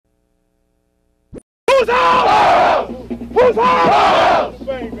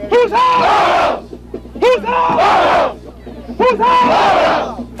Who's home? Who's home? Who's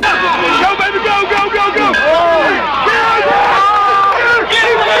home? Go, baby, go, go, go, go!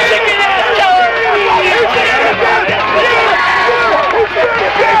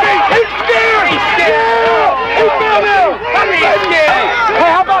 Hey,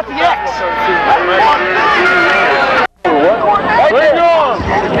 how about the X? Where you going?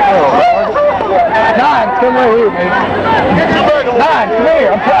 9, come right here, man. 9, come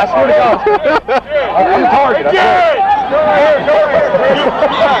here. I swear to God. I'm the target.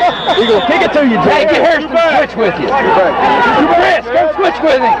 We're going to kick it to you, Jay. Get Harrison to switch with you. Chris, come switch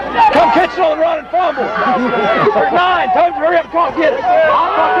with him. Come catch it on the run and fumble. 9, tell him to hurry up and come get it.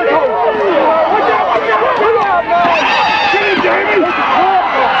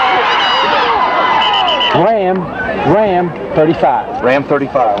 Ram 35. Ram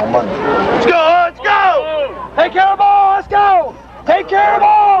 35 on Monday. Let's go, let's go! Take care of the ball, let's go! Take care of the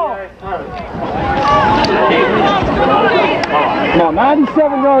ball! Come on,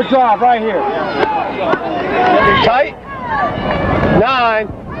 97-yard drive right here. Tight. 9.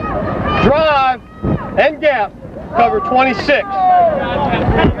 Drive. And gap. Cover 26.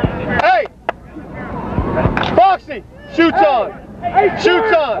 Hey! Foxy! Shoots on!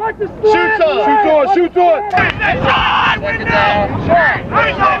 Shoots on! Shoots on! Shoots on! Shoots on! Second down.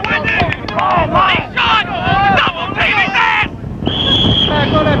 Nice shot, Wendy! Nice shot! Double team his ass! Back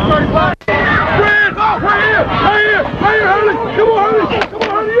on that first line. Right here! Right here! Right here, Hurley! Come on, Hurley! Come on,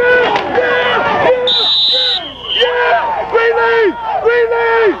 Hurley! Yeah! Yeah! Yeah! Yeah! Green lead! Green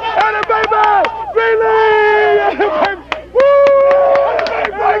lead! And a baby! Green lead! And a baby! Woo!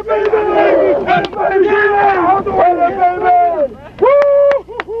 And a baby! And a baby! Green lead! Hold the way, baby!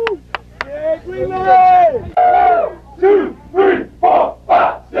 Woo! Yeah, green light! 1, 2, 3, 4,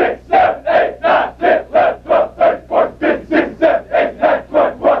 5, 6, 7, 8, 9, 10, 11, 12, 13, 14, 15, 16, 17, 18, 19,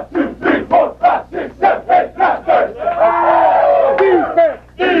 20, 1, 2, 3, 4, 5, 6, 7, 8, 9, 30. Defense!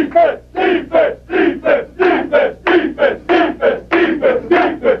 Defense! Defense! Defense! Defense! Defense! Defense! Defense!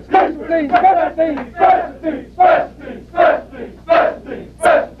 Defense! Special teams! Special teams! Special teams! Special teams! Special teams! Special teams!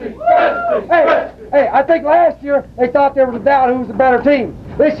 Special teams! Special teams! Hey, I think last year they thought there was a doubt who was the better team.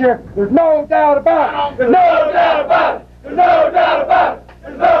 This year, there's no doubt about it. There's no doubt about it. There's no doubt about it.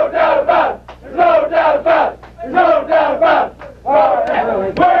 There's no doubt about it. There's no doubt about it. There's no doubt about it.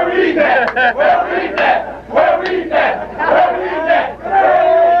 Where we eating at? Where we eating at? Where we eating at? Where we eating at?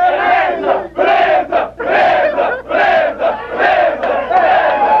 Bonanza! Bonanza! Bonanza! Bonanza!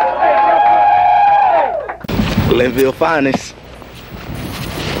 Bonanza! Glenville finest.